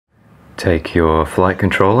Take your flight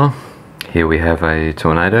controller. Here we have a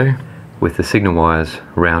Tornado with the signal wires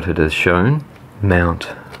routed as shown. Mount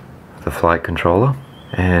the flight controller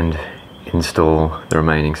and install the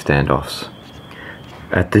remaining standoffs.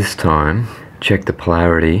 At this time, check the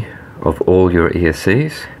polarity of all your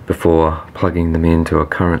ESCs before plugging them into a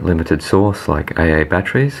current limited source like AA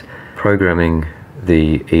batteries, programming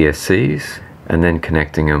the ESCs and then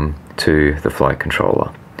connecting them to the flight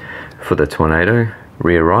controller. For the Tornado,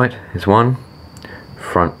 rear right is 1,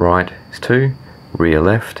 front right is 2, rear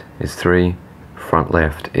left is 3, front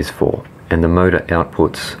left is 4. And the motor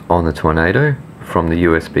outputs on the Tornado from the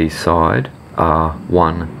USB side are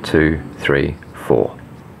 1, 2, 3, 4.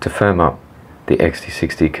 To firm up the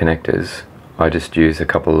XT60 connectors, I just use a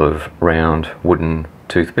couple of round wooden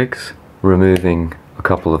toothpicks, removing a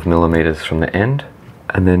couple of millimeters from the end,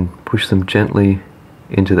 and then push them gently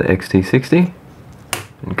into the XT60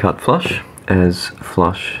 and cut flush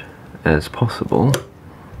as possible,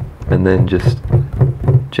 and then just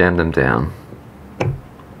jam them down.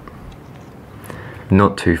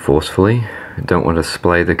 Not too forcefully, don't want to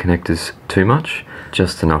splay the connectors too much,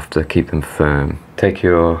 just enough to keep them firm. Take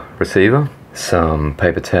your receiver, some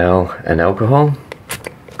paper towel and alcohol,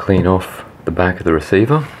 clean off the back of the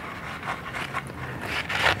receiver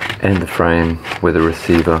and the frame where the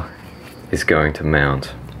receiver is going to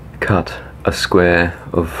mount. Cut a square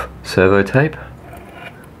of servo tape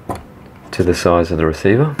to the size of the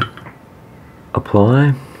receiver.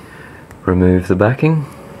 Apply, remove the backing,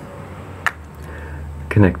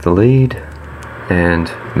 connect the lead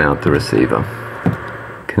and mount the receiver.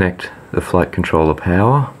 Connect the flight controller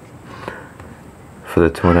power. For the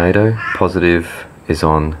Tornado, positive is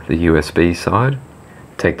on the USB side.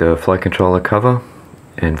 Take the flight controller cover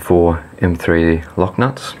and 4 M3 lock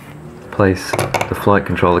nuts. Place the flight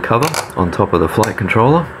controller cover on top of the flight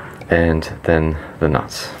controller and then the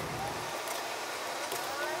nuts.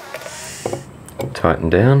 Tighten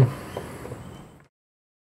down.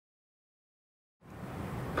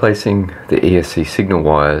 Placing the ESC signal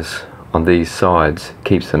wires on these sides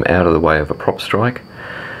keeps them out of the way of a prop strike.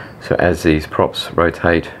 So as these props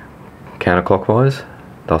rotate counterclockwise,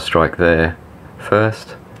 they'll strike there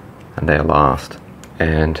first and there last,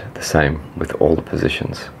 and the same with all the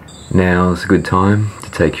positions. Now is a good time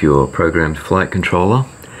to take your programmed flight controller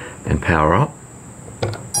and power up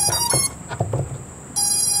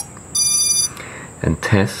and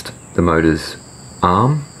test the motor's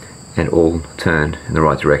arm and all turn in the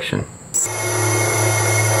right direction.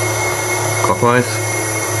 Clockwise,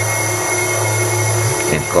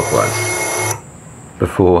 anti-clockwise.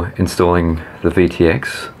 Before installing the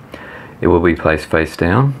VTX, it will be placed face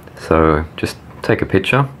down, so just take a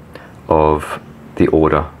picture of the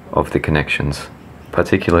order of the connections,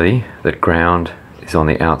 particularly that ground is on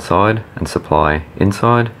the outside and supply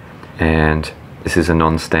inside, and this is a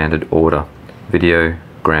non-standard order: video,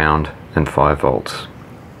 ground and 5 volts.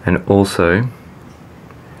 And also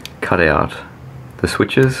cut out the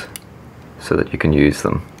switches so that you can use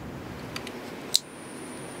them.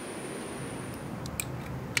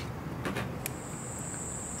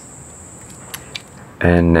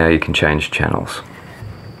 And now you can change channels.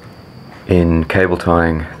 In cable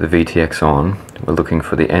tying the VTX on, we're looking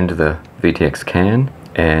for the end of the VTX can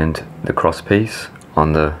and the cross piece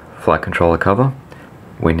on the flight controller cover.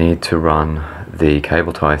 We need to run the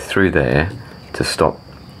cable tie through there to stop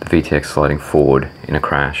the VTX sliding forward in a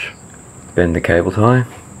crash. Bend the cable tie,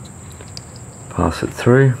 pass it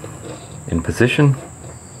through in position,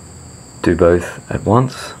 do both at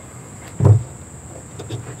once.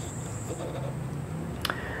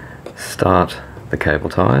 Start the cable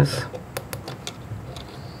ties.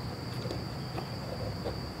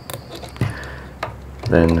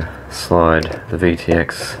 Then slide the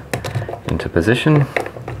VTX into position,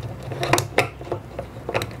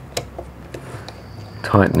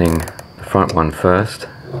 tightening the front one first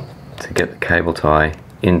to get the cable tie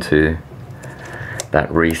into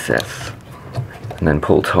that recess, and then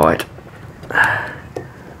pull tight.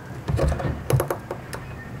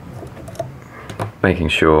 Making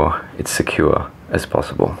sure it's secure as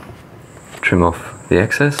possible. Trim off the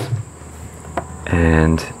excess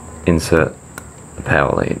and insert the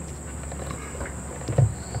power lead.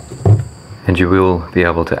 And you will be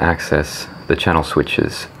able to access the channel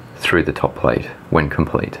switches through the top plate when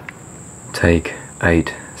complete. Take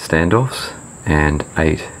 8 standoffs and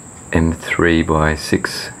 8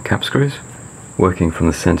 M3x6 cap screws. Working from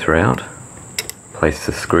the center out, place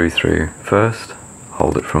the screw through first,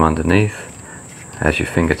 hold it from underneath as you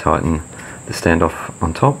finger tighten the standoff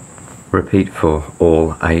on top. Repeat for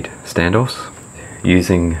all 8 standoffs.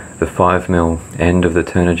 Using the 5mm end of the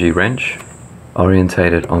Turnigy wrench,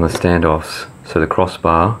 orientated on the standoffs so the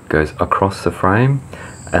crossbar goes across the frame,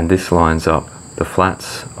 and this lines up the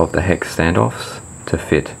flats of the hex standoffs to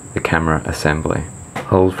fit the camera assembly.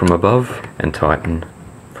 Hold from above and tighten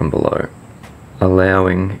from below,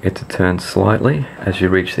 allowing it to turn slightly as you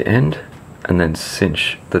reach the end, and then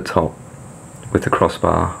cinch the top with the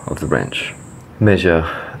crossbar of the wrench.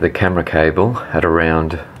 Measure the camera cable at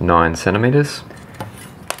around 9 centimeters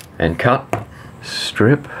and cut,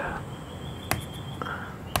 strip,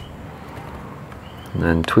 and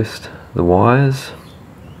then twist the wires,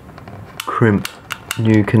 crimp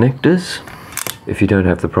new connectors. If you don't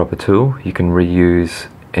have the proper tool, you can reuse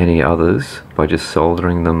any others by just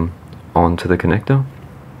soldering them onto the connector.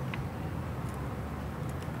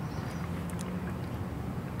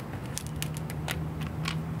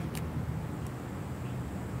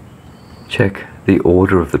 Check the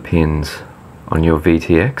order of the pins on your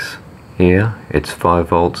VTX. Here it's 5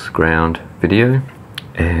 volts ground video,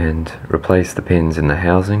 and replace the pins in the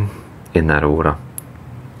housing in that order.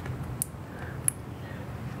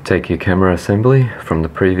 Take your camera assembly from the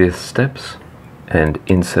previous steps and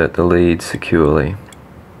insert the lead securely.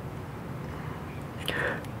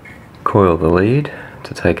 Coil the lead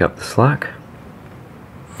to take up the slack,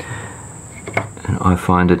 and I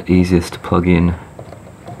find it easiest to plug in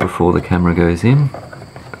before the camera goes in.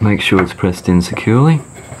 Make sure it's pressed in securely,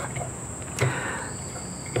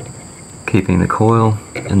 keeping the coil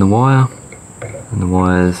and the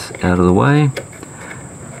wires out of the way.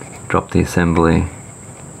 Drop the assembly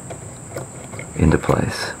into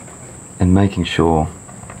place, and making sure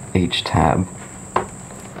each tab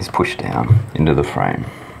is pushed down into the frame.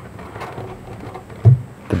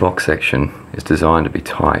 The box section is designed to be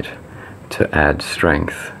tight to add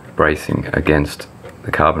strength, bracing against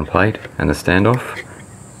the carbon plate and the standoff,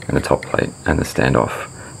 and the top plate and the standoff,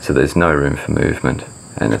 so there's no room for movement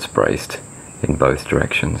and it's braced in both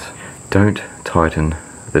directions. Don't tighten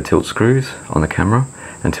the tilt screws on the camera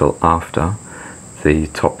until after the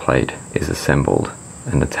top plate is assembled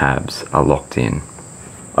and the tabs are locked in.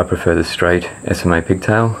 I prefer the straight SMA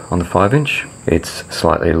pigtail on the 5-inch. It's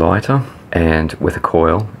slightly lighter, and with a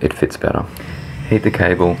coil it fits better. Heat the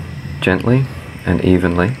cable gently and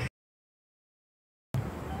evenly.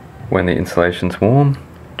 When the insulation's warm,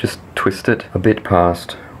 just twist it a bit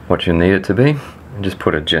past what you need it to be, and just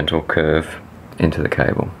put a gentle curve into the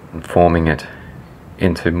cable, forming it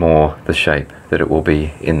into more the shape that it will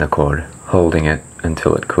be in the quad, holding it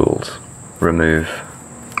until it cools. Remove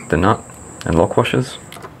the nut and lock washers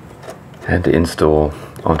and install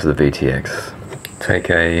onto the VTX. Take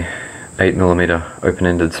a 8mm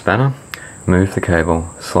open-ended spanner, move the cable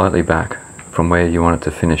slightly back from where you want it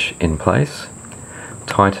to finish in place,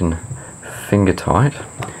 tighten finger tight,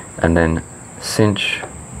 and then cinch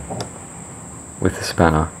with the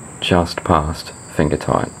spanner just past finger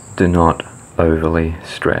tight. Do not overly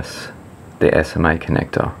stress the SMA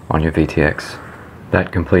connector on your VTX.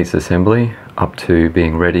 That completes assembly up to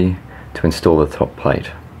being ready to install the top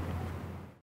plate.